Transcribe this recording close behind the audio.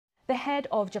The head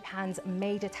of Japan's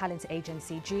major talent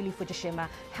agency, Julie Fujishima,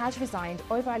 has resigned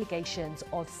over allegations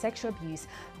of sexual abuse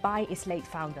by its late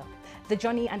founder. The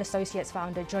Johnny and Associates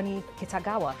founder, Johnny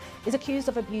Kitagawa, is accused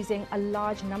of abusing a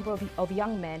large number of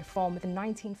young men from the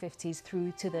 1950s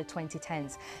through to the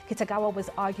 2010s. Kitagawa was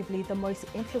arguably the most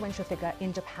influential figure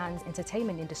in Japan's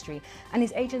entertainment industry, and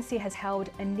his agency has held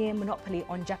a near monopoly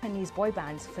on Japanese boy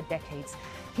bands for decades.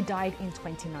 He died in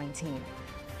 2019.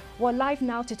 Well, live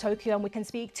now to Tokyo, and we can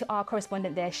speak to our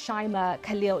correspondent there, Shaima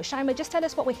Khalil. Shaima, just tell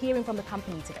us what we're hearing from the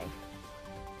company today.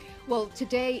 Well,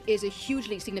 today is a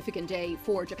hugely significant day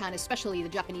for Japan, especially the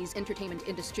Japanese entertainment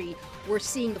industry. We're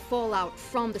seeing the fallout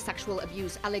from the sexual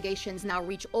abuse allegations now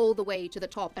reach all the way to the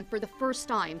top. And for the first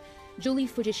time, Julie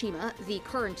Fujishima, the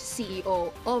current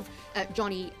CEO of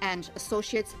Johnny and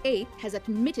Associates, has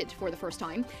admitted for the first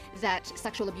time that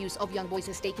sexual abuse of young boys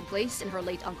has taken place in her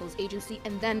late uncle's agency,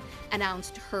 and then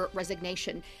announced her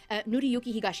resignation.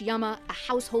 Noriyuki Higashiyama, a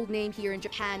household name here in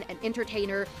Japan, an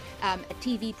entertainer, a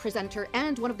TV presenter,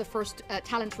 and one of the first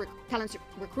talents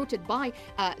recruited by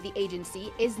the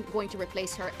agency, is going to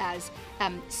replace her as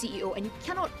CEO. And you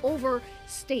cannot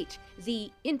overstate the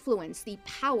influence, the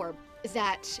power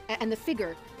that and the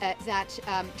figure that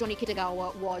Johnny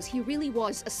Kitagawa was. He really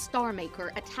was a star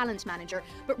maker, a talent manager,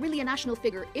 but really a national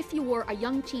figure. If you were a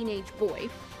young teenage boy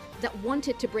that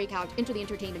wanted to break out into the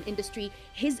entertainment industry,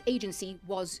 his agency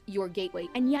was your gateway.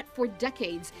 And yet for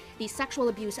decades, these sexual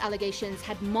abuse allegations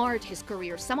had marred his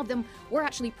career. Some of them were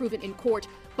actually proven in court,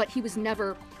 but he was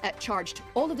never charged.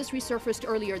 All of this resurfaced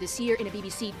earlier this year in a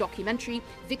BBC documentary.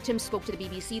 Victims spoke to the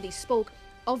BBC. They spoke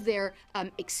of their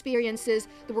experiences.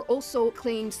 There were also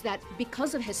claims that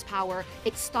because of his power,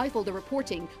 it stifled the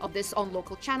reporting of this on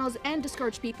local channels and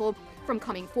discouraged people from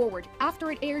coming forward.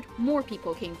 After it aired, more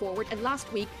people came forward, and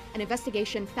last week an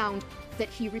investigation found that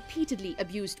he repeatedly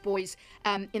abused boys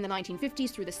in the 1950s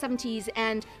through the 70s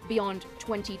and beyond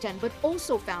 2010, but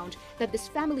also found that this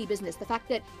family business, the fact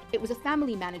that it was a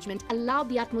family management, allowed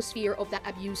the atmosphere of that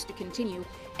abuse to continue,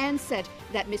 and said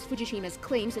that Ms. Fujishima's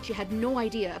claims that she had no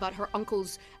idea about her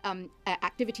uncle's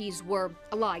activities were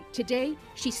a lie. Today,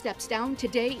 she steps down.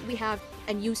 Today, we have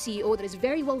a new CEO that is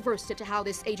very well versed into how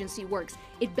this agency works.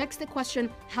 It begs the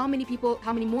question, how many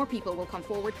more people will come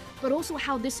forward, but also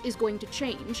how this is going to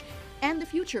change and the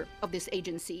future of this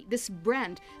agency, this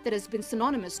brand that has been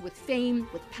synonymous with fame,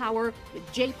 with power,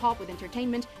 with J-pop, with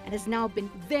entertainment, and has now been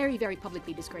very, very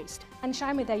publicly disgraced. And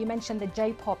Shaima, there you mentioned the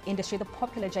J-pop industry, the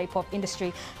popular J-pop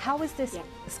industry. How is this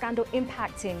scandal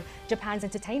impacting Japan's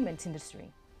entertainment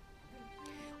industry?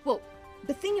 Well,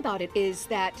 the thing about it is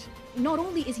that not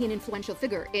only is he an influential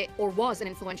figure, or was an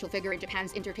influential figure in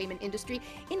Japan's entertainment industry,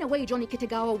 in a way Johnny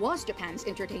Kitagawa was Japan's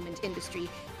entertainment industry.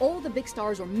 All the big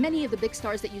stars, or many of the big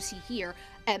stars that you see here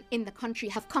in the country,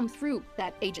 have come through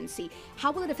that agency.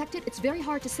 How will it affect it? It's very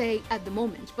hard to say at the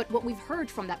moment, but what we've heard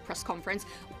from that press conference,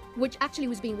 which actually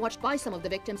was being watched by some of the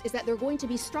victims, is that there are going to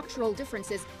be structural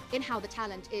differences in how the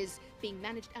talent is being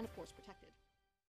managed and, of course, protected.